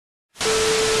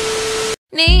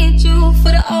Need you for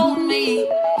the old me,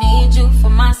 need you for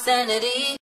my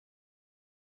sanity.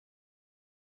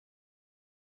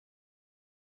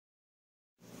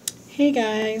 Hey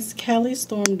guys, Callie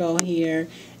Storm Doll here,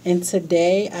 and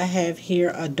today I have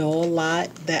here a doll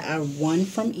lot that I won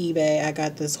from eBay. I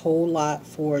got this whole lot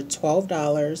for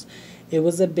 $12. It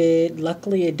was a bid.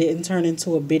 Luckily it didn't turn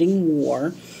into a bidding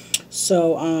war.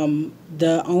 So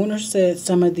the owner said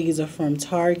some of these are from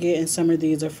Target and some of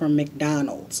these are from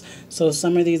Mcdonald's. So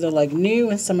some of these are like new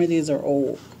and some of these are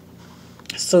old.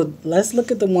 So let's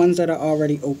look at the ones that are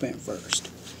already open first.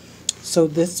 So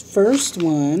this first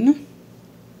one,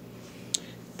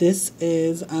 this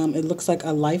is, it looks like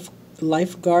a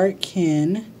lifeguard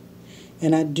Ken.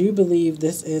 And I do believe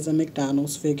this is a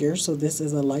McDonald's figure. So this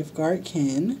is a lifeguard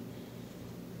Ken.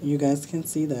 You guys can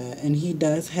see that. And he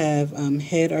does have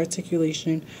head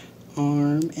articulation,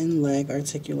 arm and leg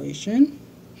articulation.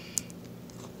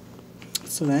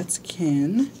 So that's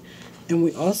Ken. And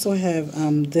we also have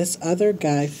this other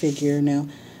guy figure. Now,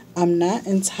 I'm not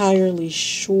entirely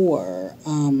sure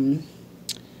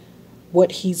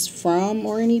what he's from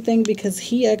or anything, because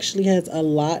he actually has a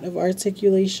lot of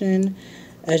articulation.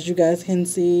 As you guys can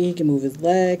see, he can move his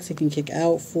legs, he can kick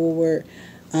out, forward.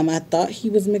 I thought he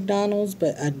was McDonald's,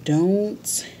 but I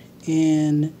don't.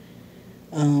 And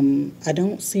I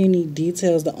don't see any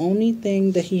details. The only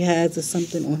thing that he has is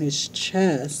something on his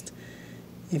chest.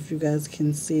 If you guys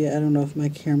can see it. I don't know if my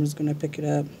camera's going to pick it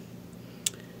up.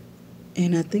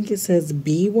 And I think it says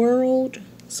B World.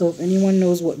 So if anyone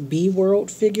knows what B World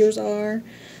figures are,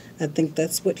 I think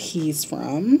that's what he's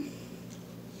from.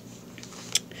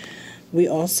 We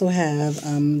also have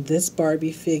this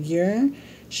Barbie figure.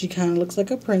 She kind of looks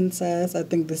like a princess. I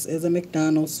think this is a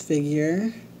McDonald's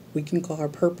figure. We can call her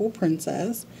Purple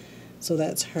Princess. So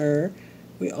that's her.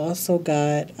 We also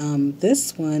got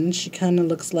this one. She kind of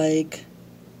looks like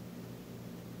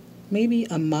maybe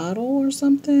a model or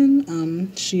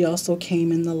something. She also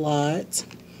came in the lot.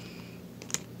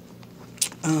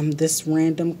 This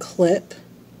random clip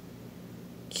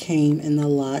came in the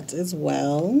lot as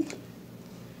well.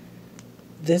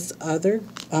 This other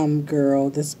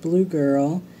girl, this blue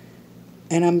girl,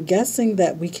 and I'm guessing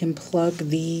that we can plug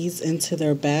these into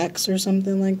their backs or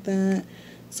something like that.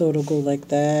 So it'll go like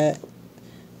that,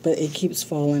 but it keeps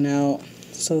falling out.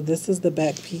 So this is the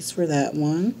back piece for that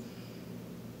one.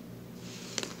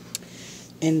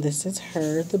 And this is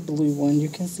her, the blue one. You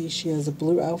can see she has a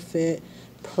blue outfit,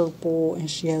 purple, and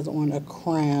she has on a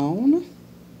crown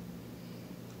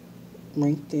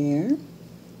right there.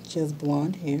 She has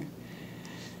blonde hair.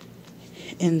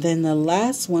 And then the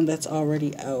last one that's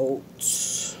already out,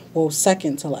 well,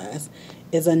 second to last,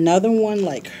 is another one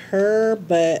like her,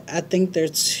 but I think they're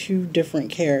two different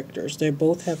characters. They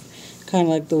both have kind of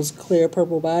like those clear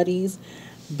purple bodies,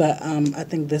 but I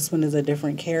think this one is a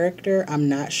different character. I'm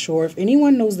not sure. If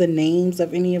anyone knows the names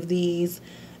of any of these,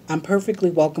 I'm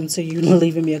perfectly welcome to you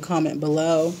leaving me a comment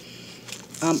below.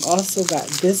 Also got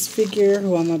this figure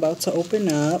who I'm about to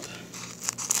open up.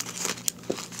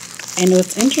 And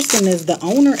what's interesting is the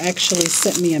owner actually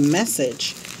sent me a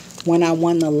message when I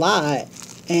won the lot,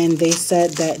 and they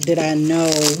said that did I know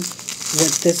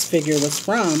what this figure was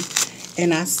from,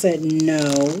 and I said no,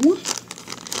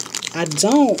 I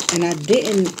don't, and I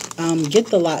didn't get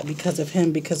the lot because of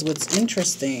him. Because what's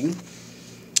interesting,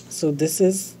 so this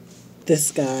is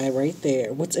this guy right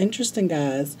there. What's interesting,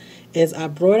 guys, is I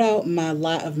brought out my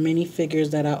lot of minifigures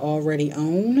that I already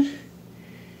own.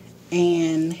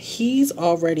 And he's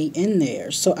already in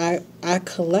there. So I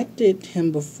collected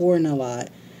him before in a lot,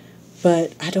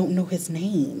 but I don't know his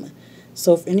name.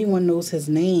 So if anyone knows his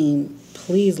name,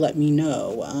 please let me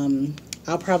know.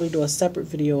 I'll probably do a separate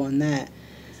video on that.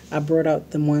 I brought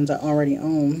out the ones I already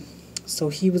own. So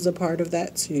he was a part of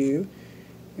that too.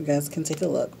 You guys can take a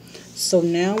look. So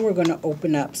now we're going to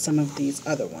open up some of these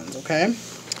other ones, okay?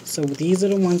 So these are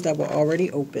the ones that were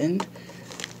already opened.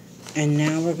 And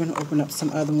now we're going to open up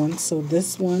some other ones. So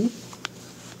this one,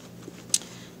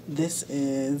 this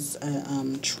is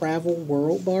a Travel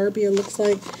World Barbie, it looks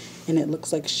like. And it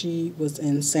looks like she was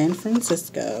in San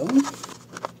Francisco.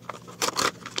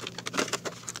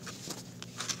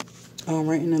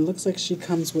 Alright, and it looks like she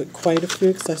comes with quite a few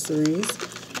accessories.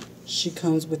 She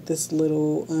comes with this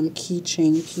little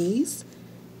keychain piece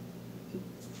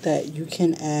that you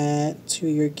can add to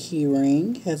your key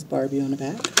ring. Has Barbie on the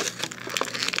back.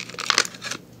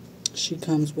 She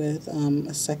comes with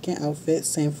a second outfit,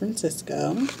 San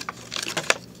Francisco.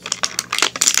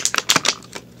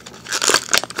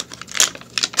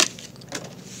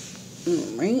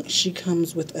 Alright, she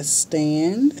comes with a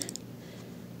stand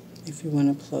if you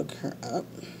want to plug her up.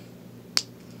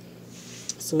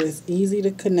 So it's easy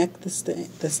to connect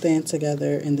the stand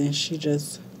together, and then she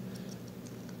just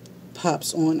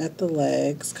pops on at the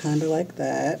legs, kind of like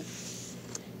that.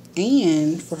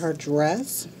 And for her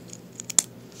dress,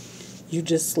 you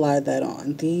just slide that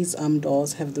on. These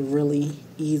dolls have the really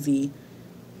easy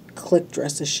click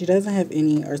dresses. She doesn't have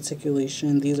any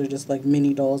articulation. These are just like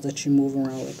mini dolls that you move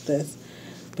around like this.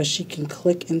 But she can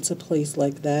click into place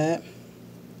like that.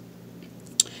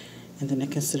 And then I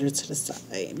can sit her to the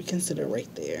side. We can sit her right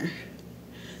there.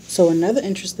 So another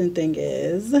interesting thing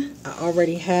is I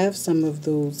already have some of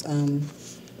those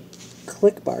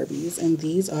click Barbies, and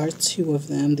these are 2 of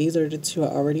them. These are the 2 I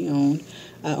already own.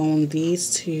 I own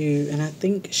these 2, and I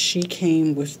think she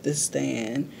came with the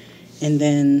stand, and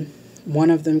then one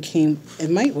of them came, I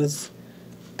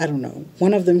don't know,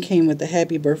 one of them came with the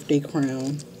happy birthday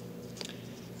crown,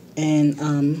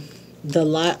 and the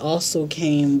lot also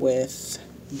came with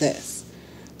this.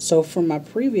 So for my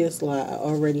previous lot, I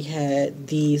already had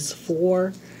these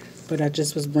 4, but I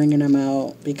just was bringing them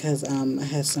out because I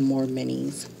had some more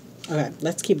minis. Okay,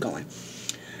 let's keep going.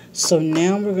 So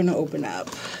now we're going to open up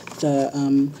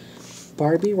the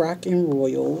Barbie Rockin'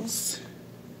 Royals.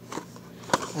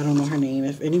 I don't know her name.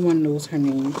 If anyone knows her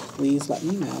name, please let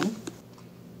me know.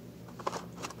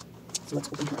 So let's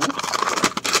open her up.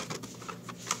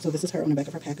 So this is her on the back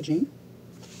of her packaging.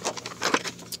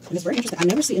 And it's very interesting. I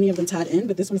never see any of them tied in,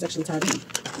 but this one's actually tied in.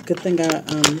 Good thing I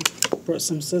brought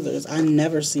some scissors. I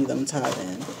never see them tied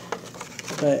in,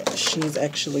 but she's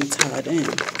actually tied in.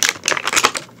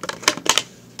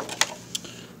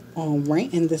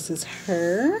 Alright, and this is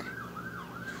her.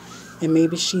 And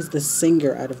maybe she's the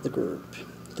singer out of the group.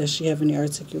 Does she have any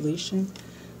articulation?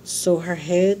 So her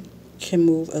head can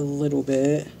move a little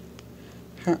bit.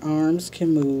 Her arms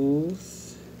can move.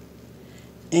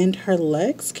 And her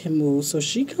legs can move. So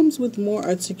she comes with more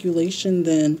articulation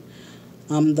than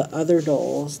the other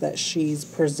dolls that she's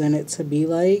presented to be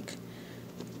like.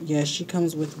 Yeah, she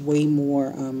comes with way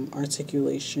more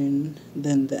articulation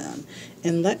than them.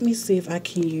 And let me see if I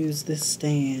can use this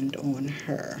stand on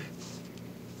her.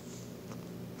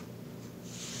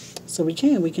 So we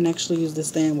can actually use the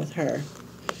stand with her.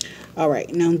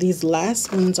 Alright, now these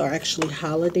last ones are actually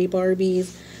holiday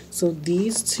Barbies. So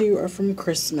these 2 are from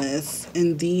Christmas,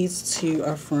 and these 2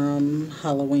 are from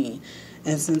Halloween.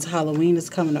 And since Halloween is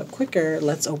coming up quicker,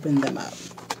 let's open them up.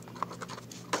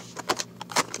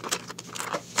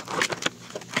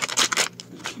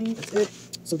 Okay, that's it.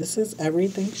 So this is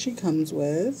everything she comes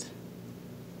with.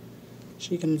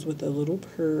 She comes with a little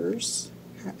purse,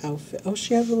 her outfit. Oh,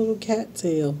 she has a little cat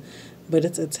tail, but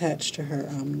it's attached to her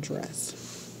dress.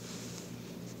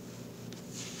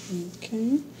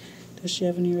 Okay. Does she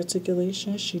have any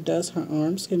articulation? She does. Her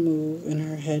arms can move, and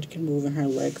her head can move, and her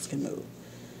legs can move.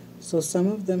 So some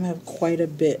of them have quite a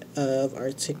bit of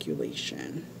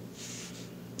articulation.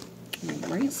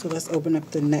 Alright, so let's open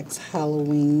up the next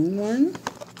Halloween one.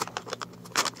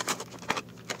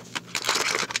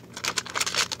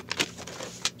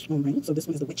 Alright, so this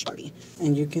one is the Witch Barbie.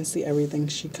 And you can see everything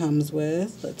she comes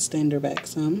with. Let's stand her back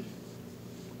some,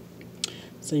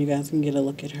 so you guys can get a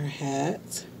look at her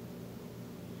hat.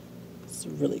 It's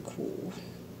really cool.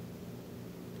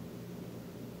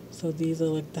 So these are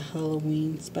like the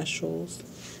Halloween specials.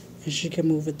 And she can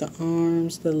move with the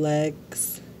arms, the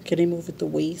legs. Can they move with the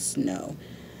waist? No.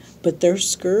 But their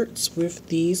skirts, with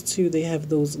these 2, they have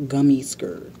those gummy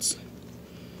skirts.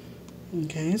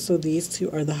 Okay, so these 2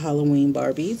 are the Halloween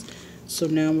Barbies. So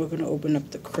now we're going to open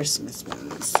up the Christmas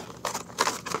ones.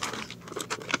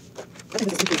 Look at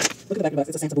the back of the box.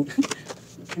 It's a Santa boot.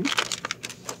 Okay.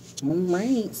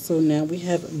 Alright, so now we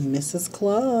have Mrs.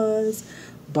 Claus.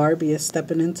 Barbie is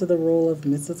stepping into the role of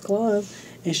Mrs. Claus.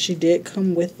 And she did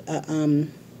come with a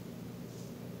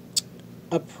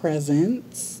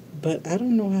present, but I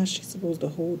don't know how she's supposed to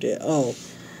hold it. Oh,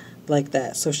 like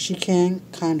that. So she can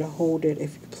kind of hold it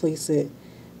if you place it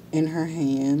in her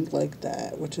hand like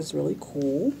that, which is really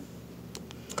cool.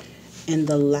 And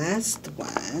the last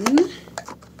one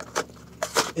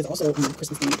is also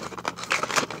Christmas themed.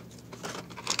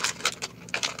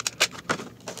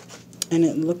 And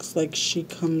it looks like she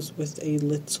comes with a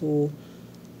little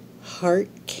heart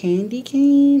candy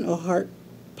cane or heart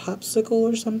popsicle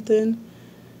or something.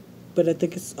 But I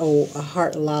think it's, a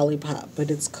heart lollipop.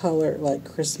 But it's colored like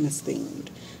Christmas themed.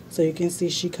 So you can see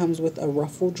she comes with a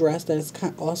ruffled dress that is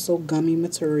also gummy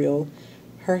material.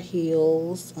 Her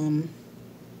heels,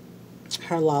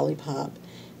 her lollipop.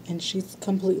 And she's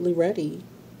completely ready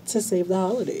to save the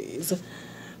holidays.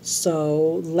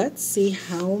 So let's see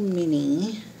how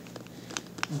many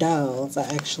dolls I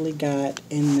actually got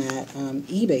in that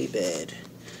eBay bid.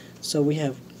 So we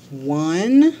have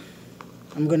 1,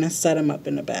 I'm going to set them up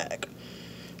in the bag.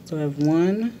 So I have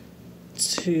 1,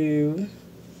 2,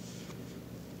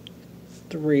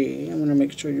 3. I'm going to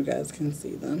make sure you guys can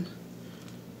see them.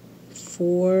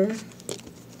 4,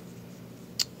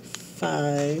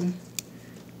 5,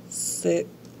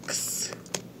 6,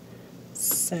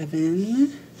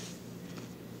 7,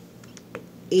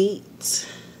 8,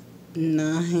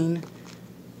 9,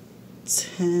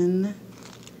 10,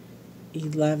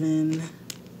 11,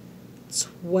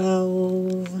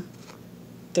 12,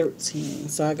 13.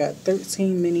 So I got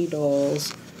 13 mini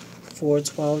dolls for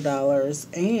 $12,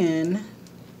 and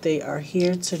they are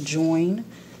here to join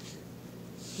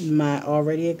my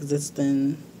already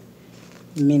existing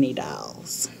mini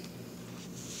dolls.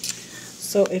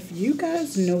 So if you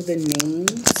guys know the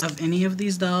names of any of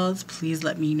these dolls, please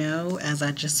let me know, as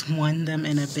I just won them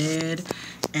in a bid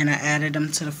and I added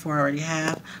them to the 4 I already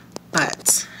have.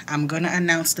 But I'm going to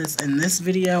announce this in this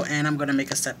video, and I'm going to make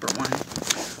a separate one.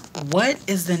 What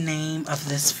is the name of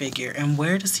this figure and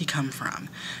where does he come from?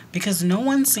 Because no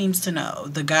one seems to know.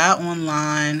 The guy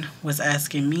online was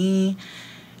asking me,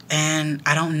 and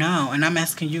I don't know. And I'm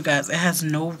asking you guys. It has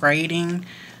no writing,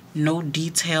 no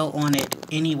detail on it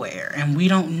anywhere. And we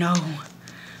don't know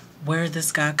where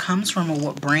this guy comes from or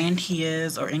what brand he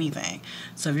is or anything.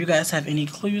 So if you guys have any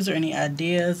clues or any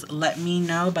ideas, let me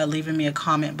know by leaving me a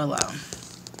comment below.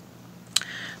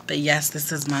 But yes,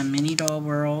 this is my mini doll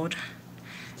world.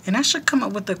 And I should come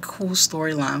up with a cool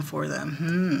storyline for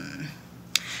them.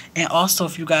 And also,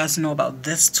 if you guys know about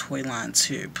this toy line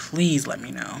too, please let me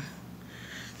know.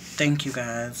 Thank you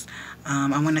guys.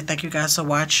 I want to thank you guys for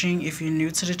watching. If you're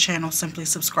new to the channel, simply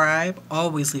subscribe.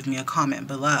 Always leave me a comment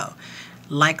below.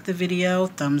 Like the video,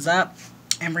 thumbs up.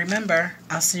 And remember,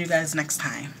 I'll see you guys next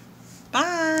time.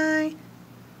 Bye.